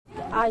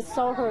I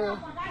saw her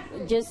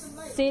just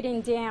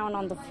sitting down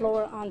on the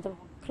floor on the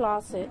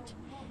closet,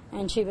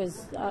 and she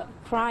was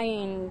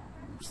crying,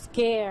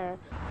 scared.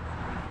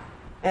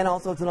 And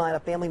also tonight, a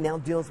family now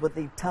deals with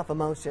the tough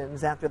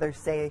emotions after they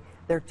say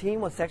their teen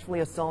was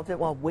sexually assaulted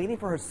while waiting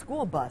for her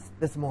school bus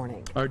this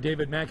morning. Our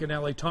David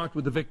McAnally talked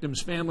with the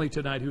victim's family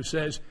tonight, who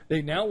says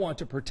they now want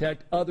to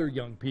protect other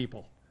young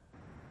people.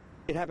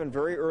 It happened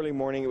very early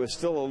morning. It was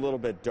still a little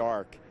bit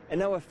dark.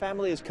 And now a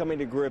family is coming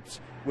to grips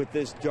with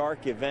this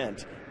dark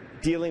event,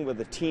 dealing with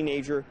a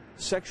teenager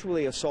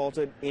sexually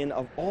assaulted in,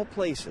 of all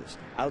places,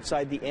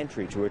 outside the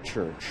entry to a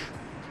church.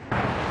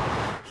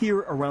 Here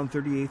around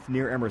 38th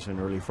near Emerson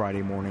early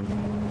Friday morning.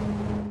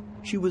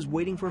 She was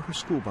waiting for her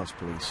school bus,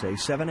 police say,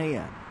 7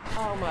 a.m.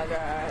 Oh my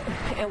God.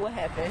 And what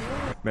happened?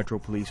 Metro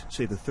police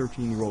say the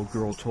 13-year-old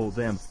girl told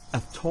them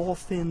a tall,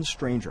 thin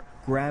stranger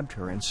grabbed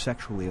her and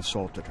sexually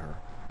assaulted her.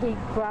 He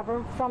grabbed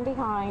her from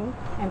behind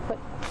and put,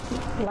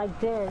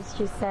 like this,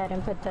 she said,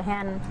 and put the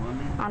hand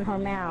on her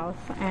mouth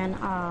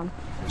and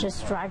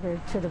just dragged her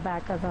to the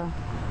back of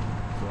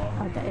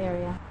the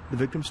area. The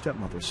victim's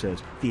stepmother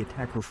says the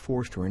attacker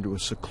forced her into a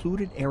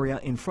secluded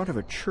area in front of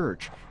a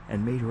church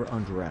and made her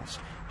undress.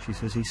 She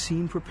says he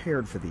seemed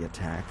prepared for the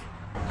attack.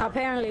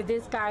 Apparently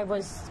this guy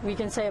was, we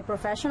can say, a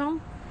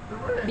professional,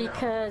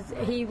 because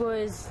he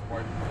was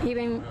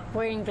even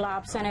wearing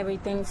gloves and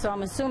everything, so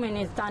I'm assuming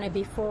he's done it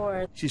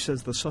before. She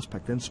says the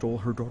suspect then stole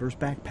her daughter's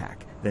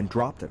backpack, then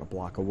dropped it a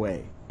block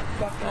away.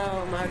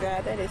 Oh my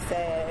God, that is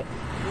sad.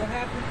 What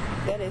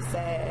happened? That is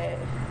sad.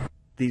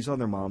 These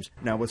other moms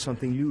now with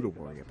something new to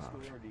worry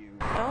about.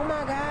 Oh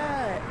my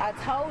God, I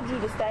told you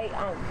to stay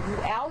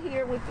out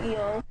here with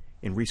them.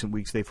 In recent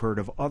weeks, they've heard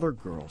of other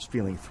girls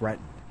feeling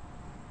threatened.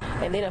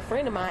 And then a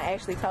friend of mine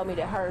actually told me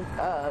that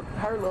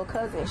her little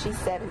cousin, she's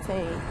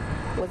 17,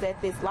 was at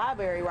this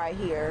library right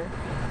here,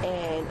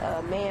 and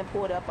a man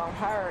pulled up on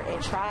her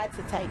and tried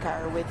to take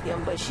her with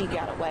him, but she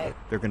got away.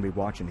 They're going to be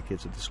watching the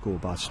kids at the school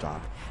bus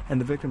stop.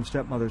 And the victim's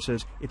stepmother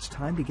says it's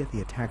time to get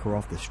the attacker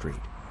off the street.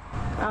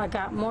 I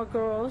got more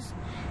girls,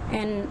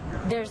 and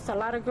there's a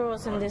lot of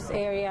girls in this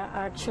area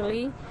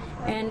actually,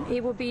 and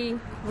it will be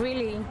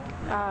really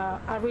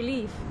a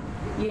relief,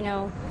 you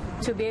know,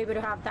 to be able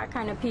to have that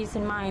kind of peace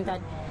in mind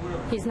that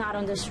he's not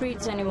on the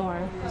streets anymore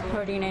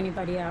hurting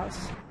anybody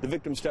else. The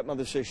victim's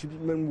stepmother says she's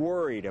been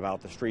worried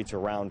about the streets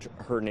around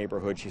her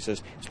neighborhood, she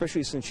says,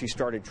 especially since she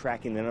started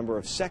tracking the number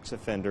of sex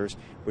offenders,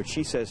 which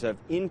she says have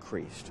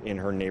increased in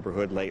her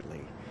neighborhood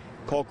lately.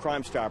 Call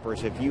Crime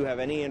Stoppers if you have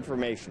any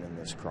information in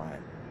this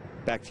crime.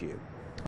 Back to you.